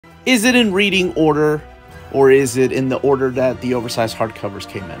Is it in reading order, or is it in the order that the oversized hardcovers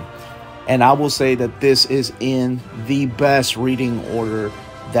came in? And I will say that this is in the best reading order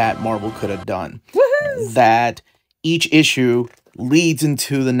that Marvel could have done. Woohoo! That each issue leads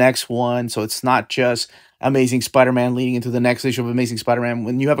into the next one, so it's not just Amazing Spider-Man leading into the next issue of Amazing Spider-Man.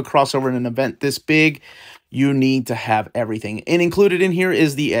 When you have a crossover in an event this big, you need to have everything. And included in here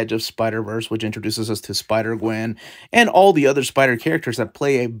is the Edge of Spider-Verse, which introduces us to Spider-Gwen and all the other Spider characters that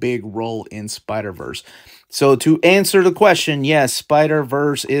play a big role in Spider-Verse. So to answer the question, yes,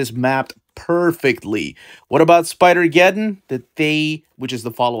 Spider-Verse is mapped perfectly. What about Spider-Geddon? Which is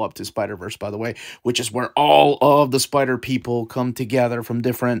the follow-up to Spider-Verse, by the way, which is where all of the Spider people come together from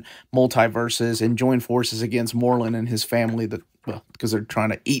different multiverses and join forces against Morlun and his family, because they're trying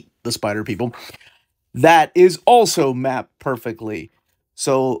to eat the Spider people. That is also mapped perfectly.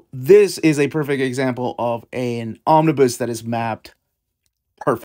 So this is a perfect example of an omnibus that is mapped